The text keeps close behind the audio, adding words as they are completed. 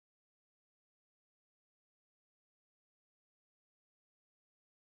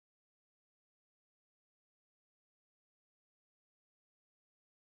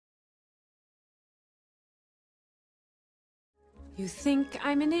You think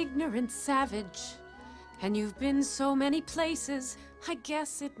I'm an ignorant savage, and you've been so many places, I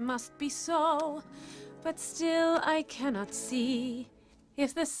guess it must be so. But still I cannot see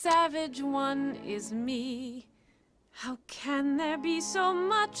if the savage one is me. How can there be so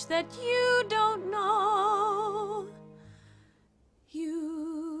much that you don't know?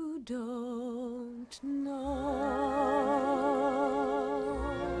 You don't know.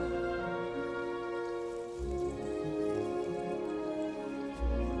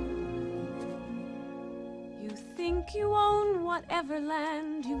 You think you own whatever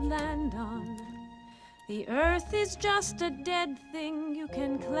land you land on. The earth is just a dead thing you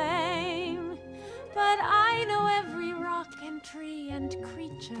can claim. But I know every rock and tree and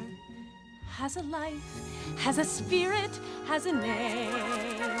creature has a life, has a spirit, has a name.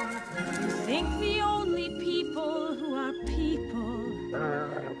 You think the only people who are people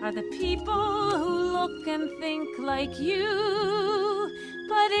are the people who look and think like you.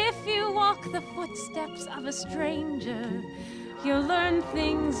 But if you walk the footsteps of a stranger, you'll learn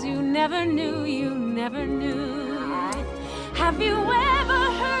things you never knew, you never knew. Have you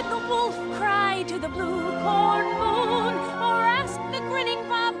ever heard the wolf cry to the blue corn moon, or asked the grinning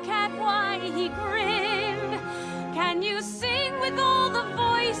bobcat why he grinned? Can you sing with all the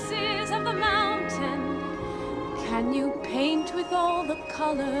voices of the mountain? Can you paint with all the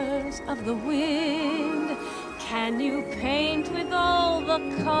colors of the wind? Can you paint with all the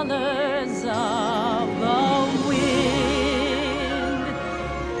colors of the wind?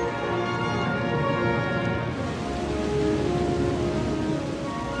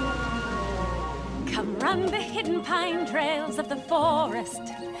 Come run the hidden pine trails of the forest.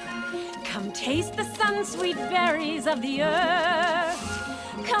 Come taste the sun-sweet berries of the earth.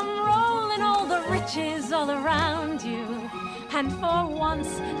 Come roll in all the riches all around you, and for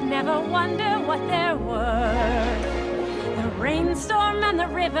once never wonder what they're worth. The rainstorm and the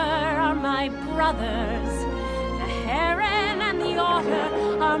river are my brothers. The heron and the otter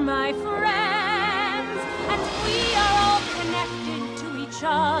are my friends. And we are all connected to each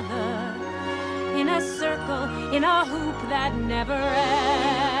other in a circle, in a hoop that never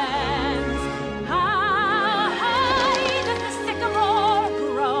ends. How high does the sycamore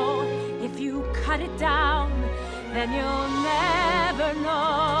grow? If you cut it down, then you'll never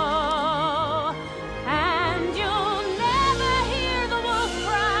know. And you'll never hear the wolf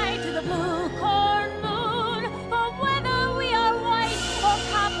cry to the blue corn moon. For whether we are white or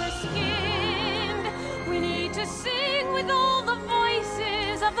copper-skinned, we need to sing with all the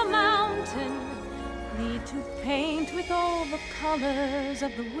voices of the mountain. Need to paint with all the colors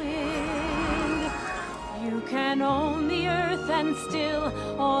of the wind. You can own the earth, and still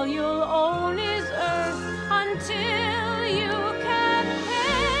all you'll own is earth until you can